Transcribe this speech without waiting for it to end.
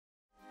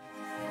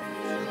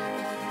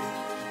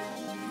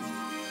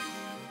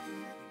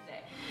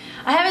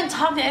I haven't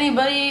talked to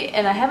anybody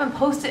and I haven't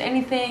posted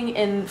anything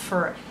in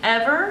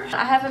forever.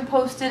 I haven't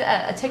posted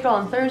a TikTok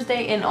on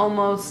Thursday in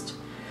almost,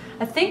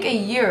 I think, a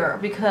year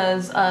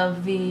because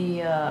of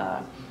the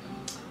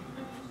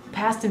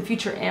past and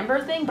future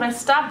Amber thing, but I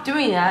stopped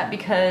doing that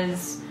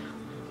because,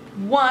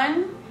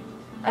 one,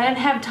 I didn't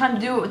have time to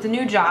do it with the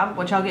new job,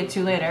 which I'll get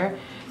to later,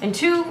 and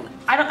two,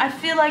 I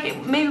feel like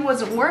it maybe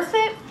wasn't worth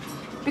it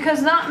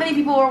because not many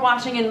people were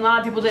watching and a lot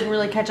of people didn't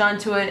really catch on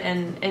to it,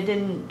 and it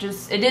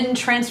didn't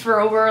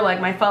transfer over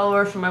like my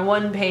followers from my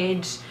one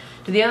page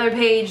to the other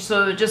page,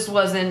 so it just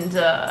wasn't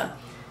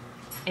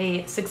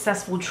a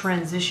successful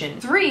transition.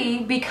 Three,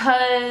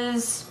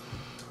 because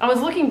I was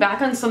looking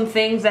back on some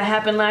things that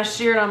happened last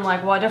year and I'm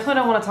like, well, I definitely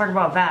don't want to talk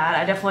about that.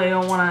 I definitely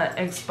don't want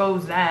to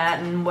expose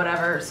that and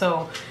whatever.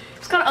 So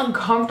it's kind of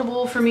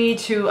uncomfortable for me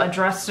to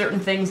address certain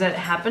things that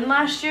happened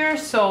last year.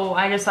 So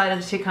I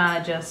decided to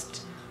kind of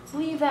just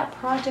leave that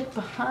project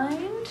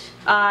behind.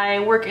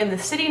 I work in the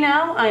city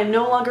now. I am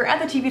no longer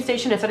at the TV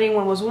station, if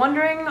anyone was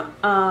wondering.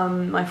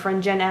 My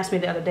friend Jen asked me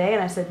the other day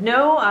and I said,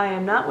 no, I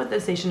am not with the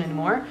station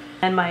anymore.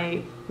 And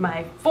my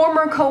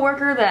former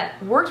coworker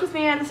that worked with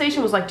me at the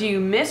station was like, do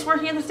you miss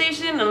working at the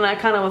station? And I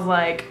kind of was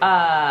like,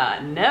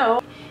 no.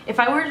 If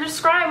I were to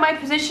describe my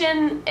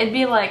position, it'd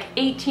be like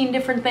 18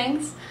 different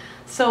things.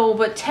 So,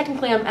 but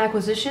technically I'm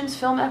acquisitions,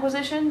 film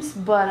acquisitions,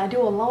 but I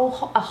do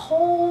a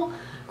whole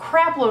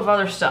crap load of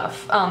other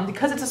stuff.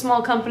 Because it's a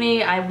small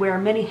company, I wear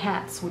many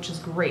hats, which is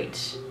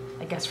great,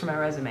 I guess, for my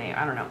resume.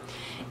 I don't know.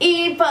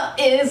 Eva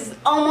is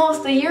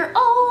almost a year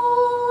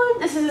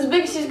old. This is as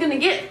big as she's gonna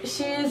get.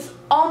 She's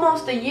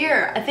almost a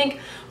year. I think,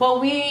 well,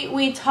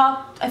 we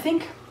talked, I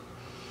think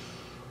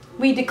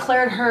we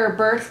declared her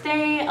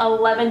birthday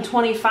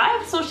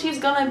 11/25, so she's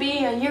gonna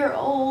be a year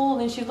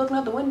old, and she's looking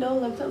out the window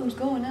like something's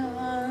going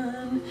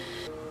on.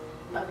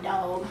 Love you,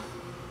 dog.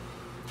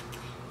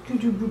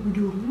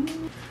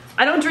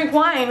 I don't drink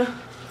wine.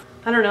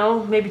 I don't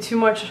know, maybe too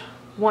much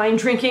wine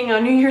drinking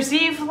on New Year's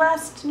Eve,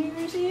 last New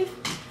Year's Eve.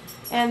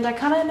 And I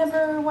kind of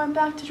never went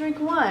back to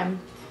drinking wine.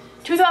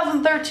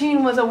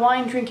 2013 was a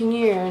wine drinking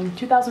year, and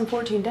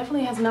 2014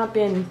 definitely has not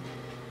been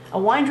a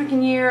wine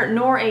drinking year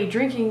nor a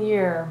drinking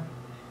year.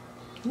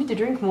 I need to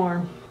drink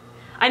more.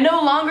 I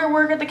no longer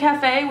work at the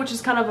cafe, which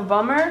is kind of a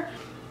bummer.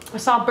 I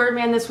saw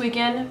Birdman this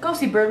weekend. Go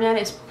see Birdman,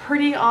 it's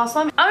pretty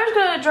awesome. I'm just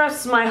gonna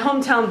address my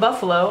hometown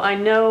Buffalo. I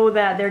know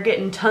that they're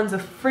getting tons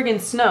of friggin'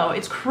 snow.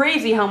 It's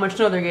crazy how much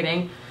snow they're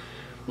getting.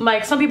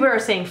 Like, some people are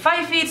saying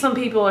 5 feet, some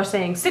people are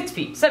saying 6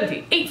 feet, 7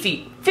 feet, 8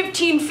 feet,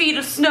 15 feet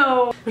of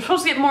snow. We're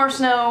supposed to get more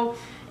snow,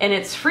 and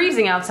it's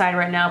freezing outside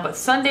right now, but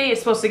Sunday it's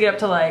supposed to get up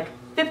to like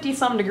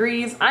 50-some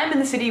degrees. I'm in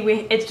the city,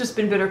 it's just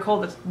been bitter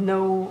cold. It's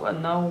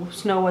no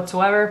snow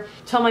whatsoever.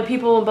 Tell my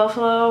people in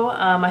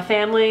Buffalo, my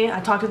family,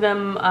 I talked to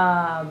them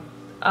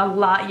a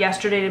lot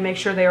yesterday to make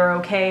sure they were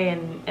okay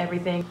and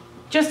everything.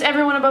 Just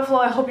everyone in Buffalo,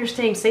 I hope you're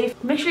staying safe.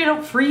 Make sure you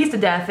don't freeze to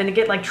death and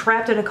get like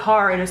trapped in a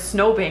car in a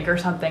snowbank or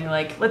something.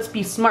 Like, let's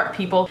be smart,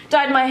 people.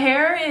 Dyed my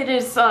hair, it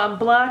is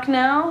black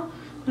now.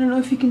 I don't know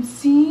if you can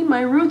see, my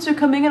roots are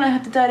coming in, I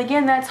have to dye it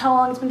again. That's how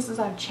long it's been since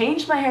I've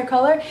changed my hair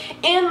color.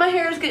 And my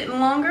hair is getting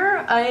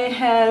longer. I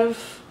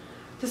have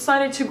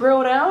decided to grow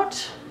it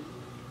out.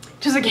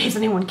 Just in case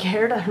anyone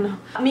cared, I don't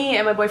know. Me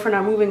and my boyfriend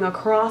are moving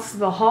across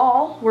the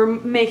hall. We're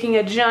making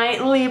a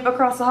giant leap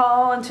across the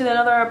hall into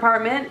another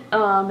apartment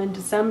in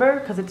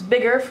December because it's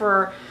bigger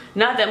for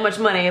not that much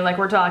money. Like,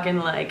 we're talking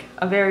like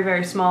a very,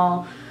 very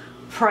small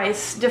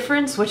price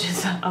difference, which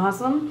is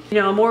awesome. You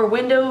know, more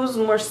windows,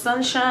 more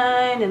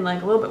sunshine, and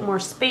like a little bit more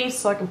space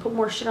so I can put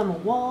more shit on the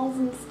walls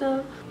and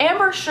stuff.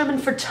 Amber Sherman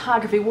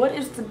photography, what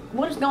is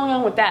going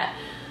on with that?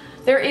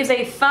 There is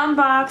a thumb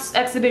box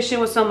exhibition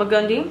with Selma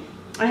Gundy.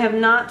 I have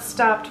not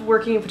stopped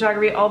working in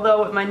photography,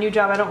 although at my new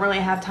job I don't really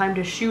have time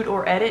to shoot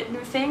or edit new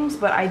things,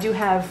 but I do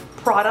have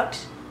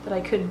product that I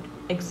could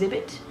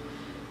exhibit.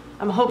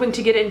 I'm hoping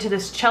to get into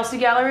this Chelsea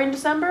gallery in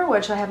December,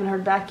 which I haven't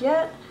heard back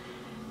yet.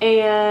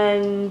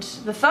 And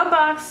the thumb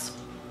box,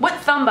 what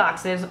thumb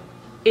box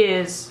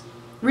is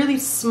really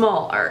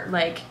small art.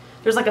 Like,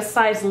 there's like a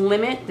size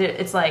limit that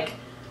it's like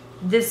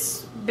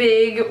this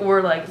big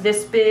or like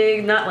this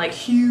big, not like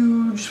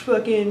huge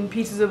fucking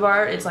pieces of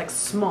art. It's like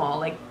small,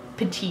 like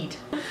petite.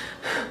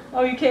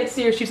 Oh, you can't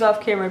see her, she's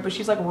off camera, but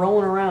she's like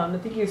rolling around. I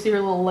think you can see her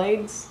little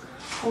legs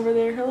over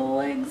there, her little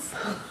legs.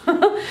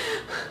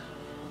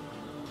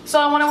 So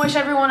I want to wish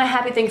everyone a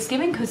happy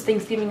Thanksgiving, because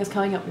Thanksgiving is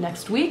coming up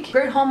next week.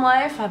 Great home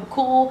life, I have a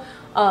cool,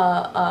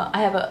 I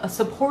have a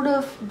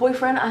supportive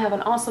boyfriend, I have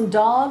an awesome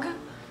dog.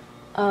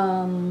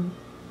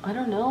 I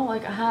don't know,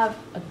 like, I have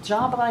a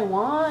job that I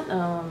want.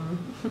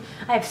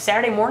 I have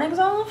Saturday mornings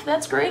off,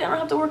 that's great, I don't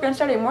have to work on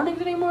Saturday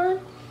mornings anymore.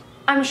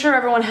 I'm sure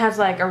everyone has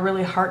like a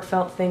really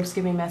heartfelt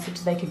Thanksgiving message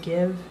they could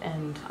give,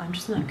 and I'm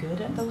just not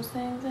good at those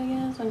things, I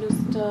guess. I'm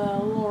just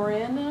a little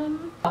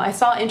random. I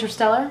saw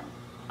Interstellar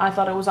I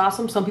thought it was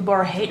awesome. Some people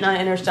are hating on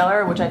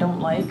Interstellar, which I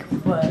don't like,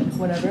 but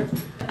whatever.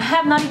 I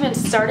have not even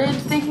started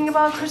thinking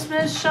about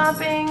Christmas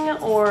shopping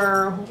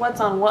or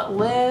what's on what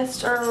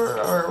list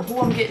or who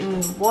I'm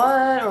getting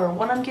what or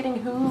what I'm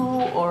getting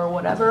who or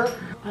whatever.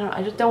 I don't know,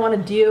 I just don't want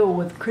to deal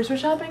with Christmas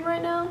shopping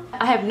right now.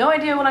 I have no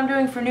idea what I'm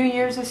doing for New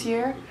Year's this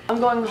year. I'm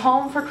going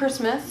home for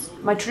Christmas.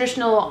 My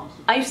traditional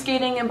ice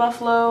skating in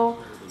Buffalo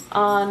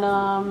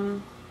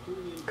on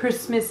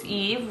Christmas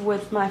Eve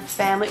with my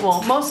family.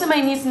 Well, most of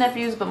my nieces and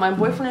nephews, but my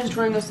boyfriend is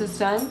joining us this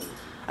time.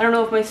 I don't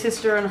know if my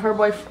sister and her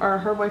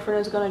boyfriend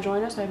is gonna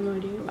join us. I have no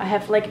idea. I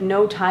have like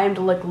no time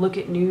to like look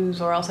at news,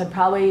 or else I'd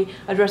probably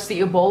address the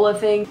Ebola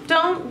thing.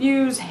 Don't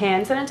use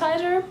hand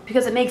sanitizer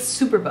because it makes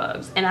super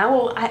bugs. And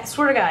I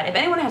swear to God, if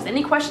anyone has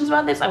any questions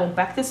about this, I will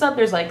back this up.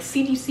 There's like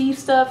CDC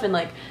stuff and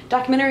like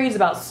documentaries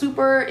about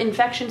super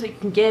infections that you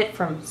can get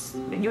from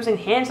using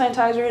hand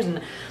sanitizers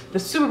and the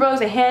super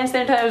bugs that hand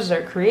sanitizers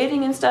are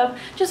creating and stuff.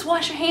 Just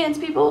wash your hands,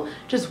 people.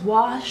 Just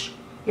wash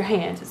your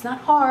hands. It's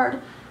not hard.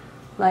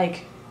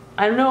 Like,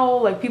 I don't know,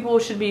 like people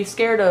should be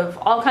scared of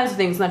all kinds of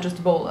things, not just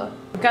Ebola.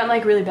 I've gotten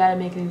like really bad at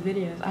making these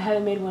videos. I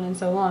haven't made one in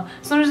so long.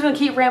 So I'm just gonna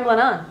keep rambling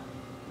on.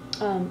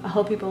 I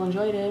hope people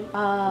enjoyed it.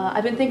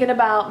 I've been thinking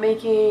about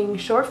making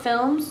short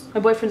films.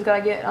 My boyfriend's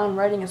gotta get on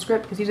writing a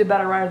script because he's a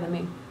better writer than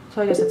me.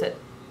 So I guess that's it.